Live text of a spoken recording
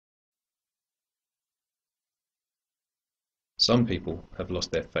Some people have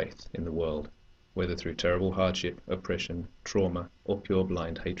lost their faith in the world, whether through terrible hardship, oppression, trauma, or pure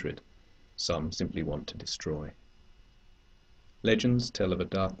blind hatred. Some simply want to destroy. Legends tell of a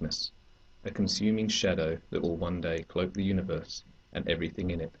darkness, a consuming shadow that will one day cloak the universe and everything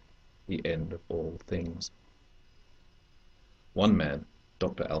in it, the end of all things. One man,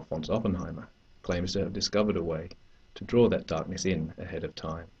 Dr. Alphonse Oppenheimer, claims to have discovered a way to draw that darkness in ahead of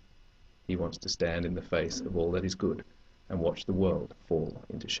time. He wants to stand in the face of all that is good and watch the world fall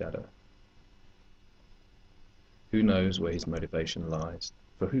into shadow. Who knows where his motivation lies,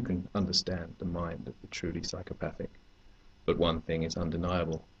 for who can understand the mind of the truly psychopathic? But one thing is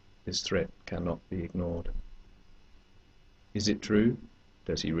undeniable: this threat cannot be ignored. Is it true?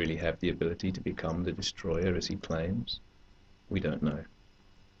 Does he really have the ability to become the destroyer as he claims? We don't know,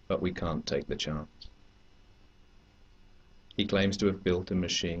 but we can't take the chance. He claims to have built a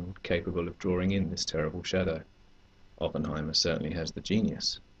machine capable of drawing in this terrible shadow. Oppenheimer certainly has the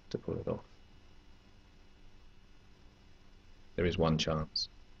genius to pull it off. There is one chance.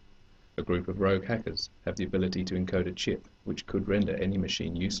 A group of rogue hackers have the ability to encode a chip which could render any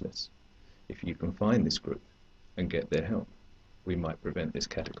machine useless. If you can find this group and get their help, we might prevent this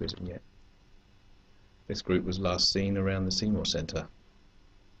cataclysm yet. This group was last seen around the Seymour Center.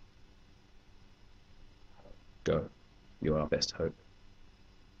 Go. You are our best hope.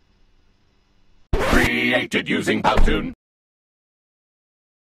 Created using Powtoon.